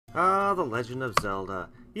Ah, The Legend of Zelda.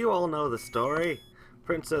 You all know the story.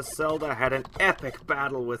 Princess Zelda had an epic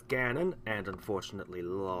battle with Ganon, and unfortunately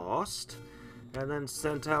lost, and then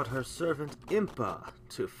sent out her servant Impa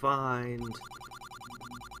to find...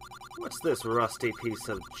 What's this rusty piece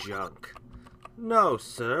of junk? No,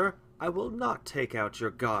 sir, I will not take out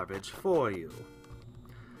your garbage for you.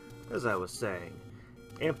 As I was saying,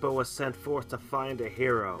 Impa was sent forth to find a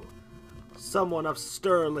hero, someone of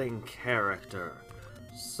sterling character,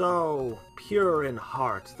 so pure in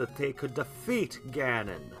heart that they could defeat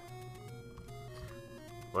Ganon.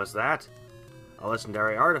 What's that? A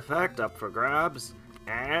legendary artifact up for grabs,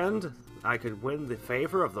 and I could win the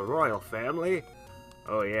favor of the royal family?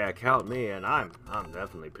 Oh yeah, count me in. I'm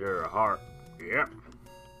definitely pure of heart. Yep.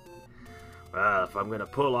 Well, if I'm gonna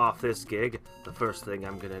pull off this gig, the first thing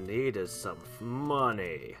I'm gonna need is some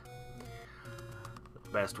money. The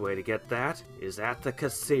best way to get that is at the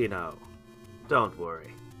casino. Don't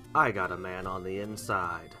worry, I got a man on the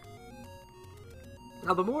inside.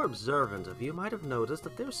 Now, the more observant of you might have noticed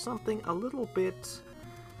that there's something a little bit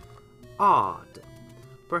odd.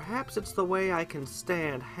 Perhaps it's the way I can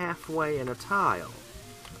stand halfway in a tile.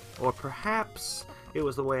 Or perhaps it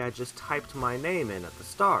was the way I just typed my name in at the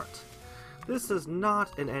start. This is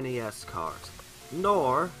not an NES cart,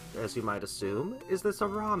 nor, as you might assume, is this a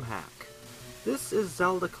ROM hack. This is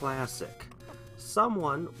Zelda Classic.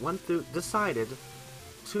 Someone decided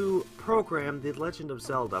to program The Legend of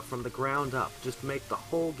Zelda from the ground up, just make the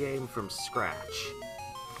whole game from scratch.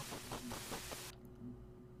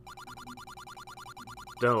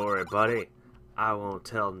 Don't worry, buddy. I won't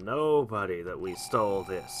tell nobody that we stole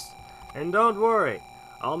this. And don't worry,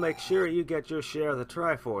 I'll make sure you get your share of the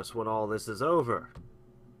Triforce when all this is over.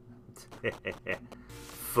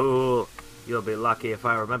 Fool, you'll be lucky if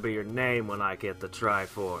I remember your name when I get the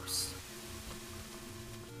Triforce.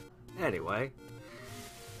 Anyway,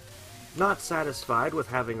 not satisfied with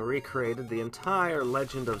having recreated the entire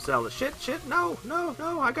Legend of Zelda... Shit, no,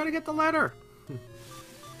 I gotta get the letter!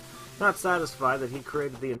 Not satisfied that he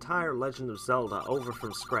created the entire Legend of Zelda over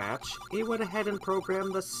from scratch, he went ahead and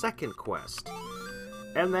programmed the second quest.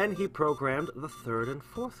 And then he programmed the third and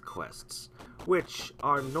fourth quests, which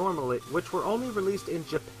were only released in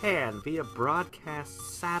Japan via broadcast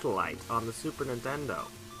satellite on the Super Nintendo.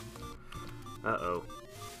 Uh-oh.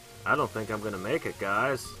 I don't think I'm gonna make it,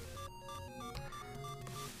 guys.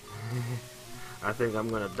 I think I'm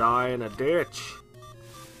gonna die in a ditch.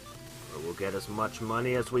 But we'll get as much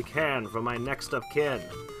money as we can from my next of kin.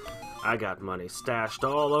 I got money stashed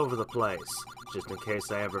all over the place, just in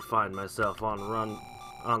case I ever find myself on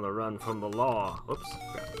the run from the law. Oops,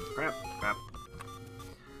 crap.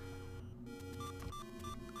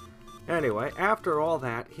 Anyway, after all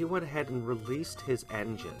that, he went ahead and released his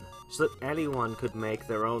engine, so that anyone could make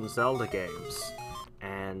their own Zelda games.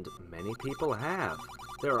 And many people have.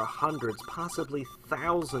 There are hundreds, possibly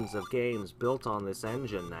thousands of games built on this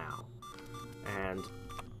engine now. And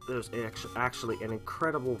there's actually an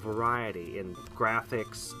incredible variety in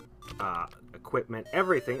graphics, equipment,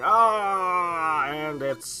 everything. And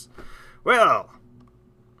it's... well...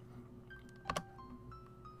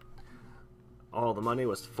 all the money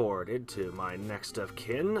was forwarded to my next of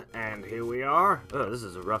kin, and here we are. Oh, this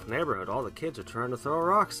is a rough neighborhood. All the kids are trying to throw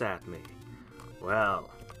rocks at me. Well,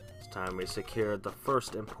 it's time we secured the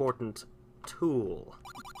first important tool.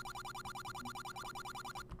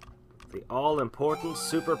 The all-important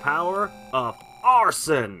superpower of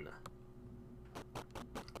arson!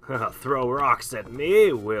 Throw rocks at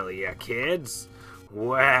me, will ya, kids?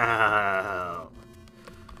 Well...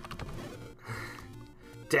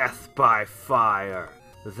 death by fire.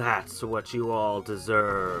 That's what you all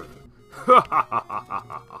deserve.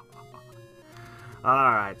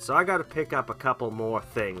 Alright, so I gotta pick up a couple more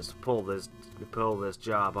things to pull this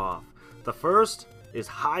job off. The first is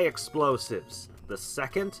high explosives. The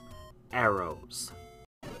second, arrows.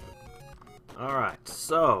 Alright,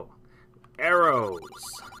 so,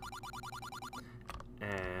 arrows.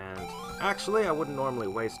 And actually, I wouldn't normally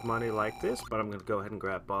waste money like this, but I'm gonna go ahead and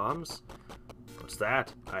grab bombs. What's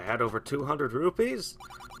that? I had over 200 rupees?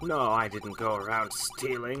 No, I didn't go around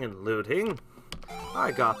stealing and looting.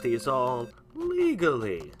 I got these all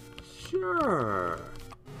legally. Sure.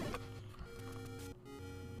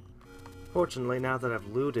 Fortunately, now that I've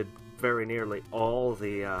looted very nearly all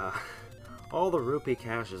the rupee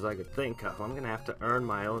caches I could think of, I'm gonna have to earn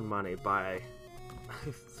my own money by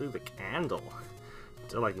through the candle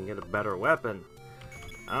until I can get a better weapon.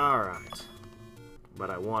 Alright. But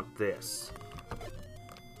I want this.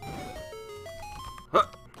 Huh.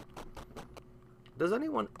 Does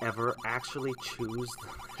anyone ever actually choose the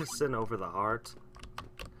medicine over the heart?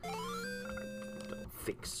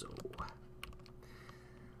 think so.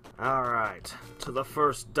 Alright, to the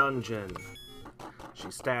first dungeon.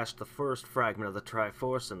 She stashed the first fragment of the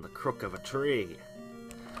Triforce in the crook of a tree.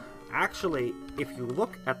 Actually, if you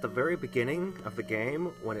look at the very beginning of the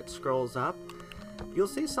game, when it scrolls up, you'll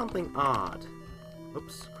see something odd.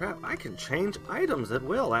 Oops, crap, I can change items at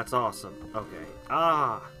will. That's awesome. Okay.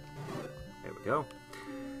 There we go.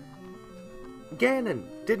 Ganon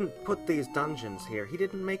didn't put these dungeons here. He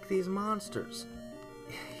didn't make these monsters.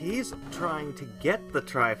 He's trying to get the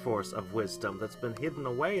Triforce of Wisdom that's been hidden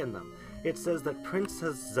away in them. It says that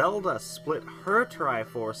Princess Zelda split her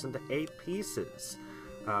Triforce into 8 pieces,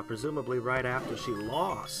 presumably right after she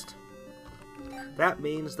lost. That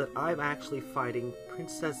means that I'm actually fighting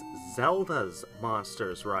Princess Zelda's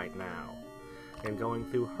monsters right now, and going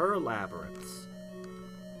through her labyrinths,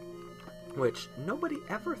 which nobody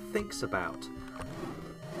ever thinks about.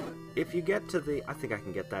 If you get to the... I think I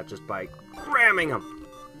can get that just by ramming them.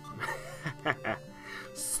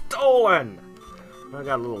 Stolen! I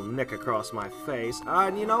got a little nick across my face.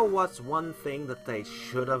 And you know what's one thing that they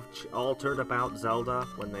should have altered about Zelda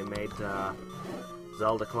when they made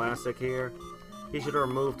Zelda Classic here? He should have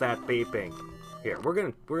removed that beeping. Here, we're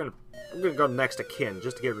gonna go next to kin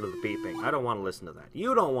just to get rid of the beeping. I don't want to listen to that.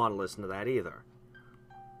 You don't want to listen to that either.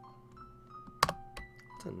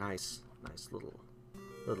 It's a nice little.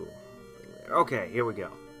 Okay, here we go.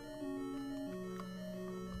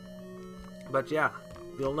 But yeah,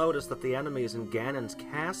 you'll notice that the enemies in Ganon's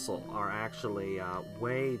castle are actually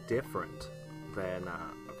way different than.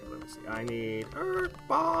 Okay, let me see. I need earth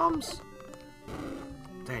bombs.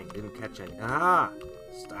 Dang, didn't catch any. Ah!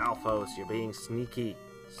 Stalfos, you're being sneaky.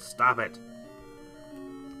 Stop it.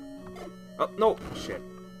 Oh, no! Shit.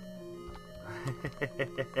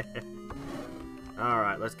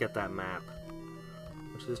 Alright, let's get that map.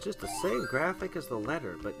 Which is just the same graphic as the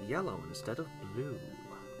letter, but yellow instead of blue.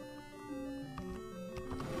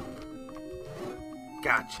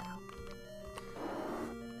 Gotcha.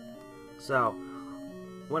 So,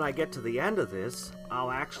 when I get to the end of this,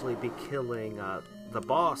 I'll actually be killing the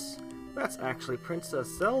boss. That's actually Princess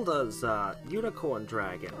Zelda's unicorn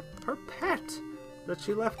dragon. Her pet that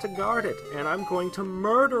she left to guard it, and I'm going to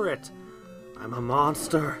murder it. I'm a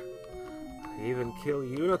monster. I even kill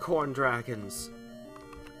unicorn dragons.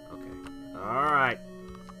 Okay. Alright.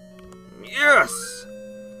 Yes!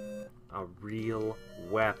 A real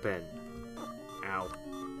weapon. Ow.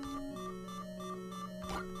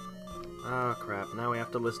 Oh crap, now we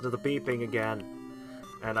have to listen to the beeping again.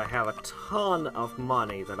 And I have a ton of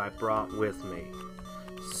money that I brought with me.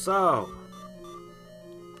 So,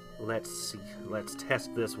 let's see. Let's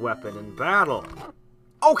test this weapon in battle.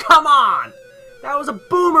 Oh, come on! That was a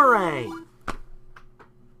boomerang!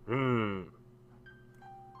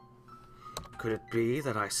 Could it be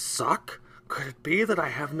that I suck? Could it be that I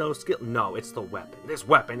have no skill? No, it's the weapon. This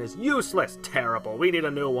weapon is useless. Terrible. We need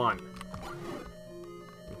a new one.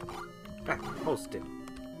 Ah, hold still.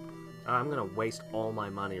 I'm gonna waste all my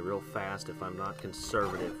money real fast if I'm not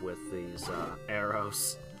conservative with these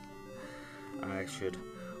arrows. I should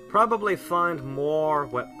probably find more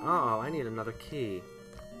oh, I need another key.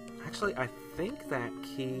 Actually, I think that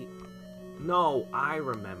key... No, I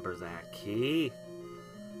remember that key.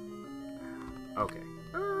 Okay.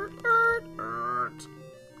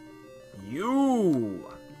 You!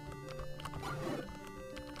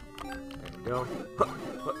 There we go.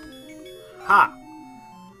 Ha!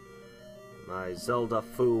 My Zelda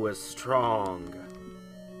Foo is strong.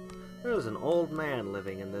 There's an old man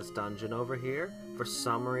living in this dungeon over here. For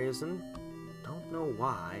some reason. Don't know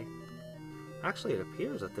why. Actually, it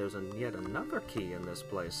appears that there's yet another key in this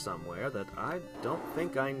place somewhere that I don't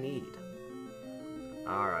think I need.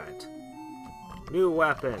 Alright. New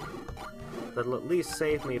weapon. That'll at least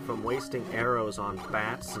save me from wasting arrows on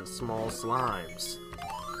bats and small slimes.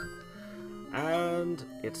 And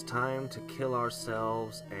it's time to kill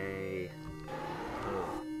ourselves a...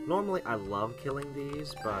 Normally I love killing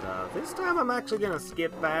these, but this time I'm actually gonna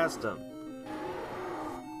skip past them.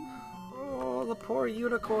 Oh, the poor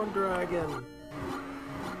unicorn dragon.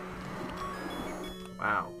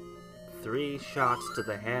 Wow. 3 shots to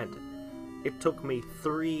the head. It took me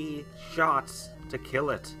 3 shots to kill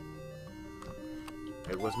it.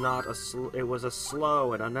 It was not it was a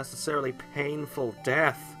slow and unnecessarily painful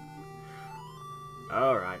death.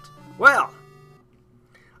 Alright. Well,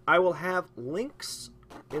 I will have links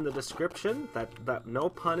in the description, that no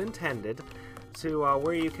pun intended, to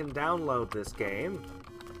where you can download this game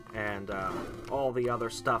and all the other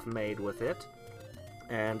stuff made with it.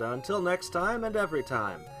 And until next time and every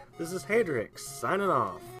time, this is Hadrix signing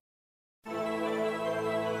off.